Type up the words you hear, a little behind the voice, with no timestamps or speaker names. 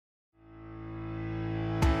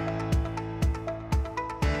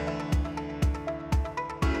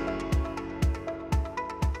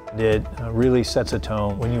It really sets a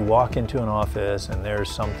tone when you walk into an office and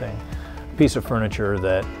there's something, a piece of furniture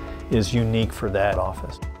that is unique for that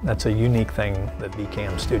office. That's a unique thing that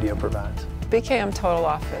BKM Studio provides. BKM Total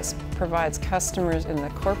Office provides customers in the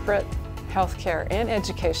corporate, healthcare, and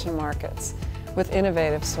education markets with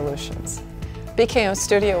innovative solutions. BKM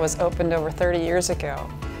Studio was opened over 30 years ago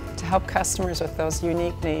to help customers with those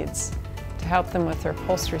unique needs, to help them with their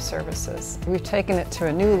upholstery services. We've taken it to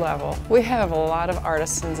a new level. We have a lot of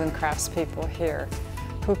artisans and craftspeople here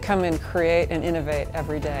who come and create and innovate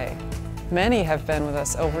every day. Many have been with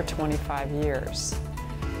us over 25 years.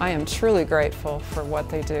 I am truly grateful for what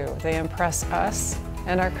they do. They impress us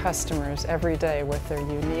and our customers every day with their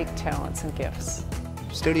unique talents and gifts.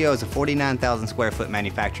 Studio is a 49,000 square foot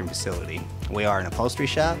manufacturing facility. We are an upholstery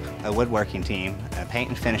shop, a woodworking team, a paint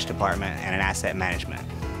and finish department, and an asset management.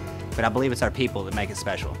 But I believe it's our people that make it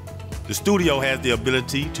special. The studio has the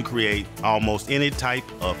ability to create almost any type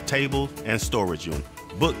of table and storage unit,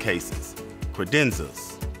 bookcases,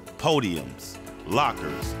 credenzas, podiums,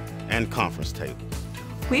 lockers, and conference tables.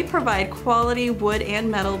 We provide quality wood and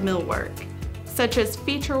metal millwork, such as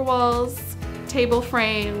feature walls, table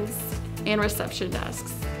frames, and reception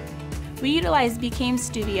desks. We utilize BKM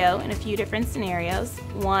Studio in a few different scenarios.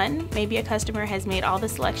 One, maybe a customer has made all the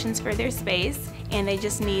selections for their space and they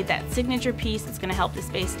just need that signature piece that's going to help the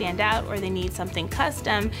space stand out, or they need something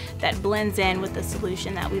custom that blends in with the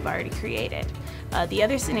solution that we've already created. The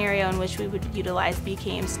other scenario in which we would utilize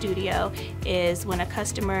BKM Studio is when a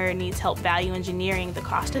customer needs help value engineering the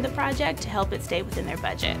cost of the project to help it stay within their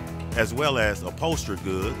budget. As well as upholstery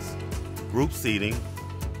goods, group seating,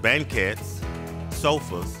 banquettes,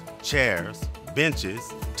 sofas, chairs,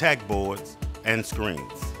 benches, tack boards, and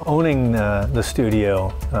screens. Owning the studio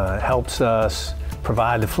helps us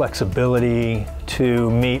provide the flexibility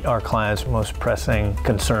to meet our clients' most pressing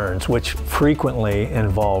concerns, which frequently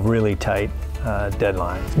involve really tight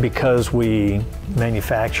deadlines. Because we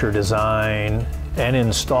manufacture, design, and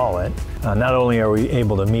install it, not only are we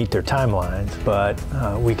able to meet their timelines, but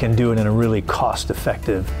we can do it in a really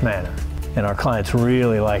cost-effective manner. And our clients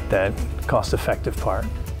really like that cost-effective part.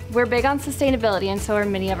 We're big on sustainability, and so are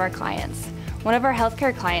many of our clients. One of our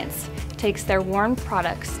healthcare clients takes their worn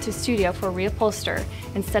products to Studio for reupholster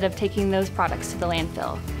instead of taking those products to the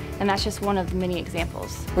landfill. And that's just one of the many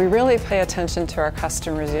examples. We really pay attention to our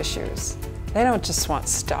customers' issues. They don't just want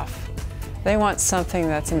stuff. They want something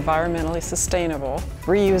that's environmentally sustainable,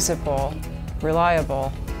 reusable,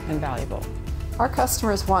 reliable, and valuable. Our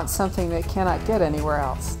customers want something they cannot get anywhere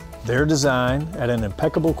else. Their design at an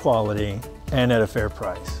impeccable quality and at a fair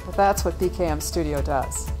price. Well, that's what BKM Studio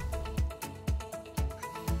does.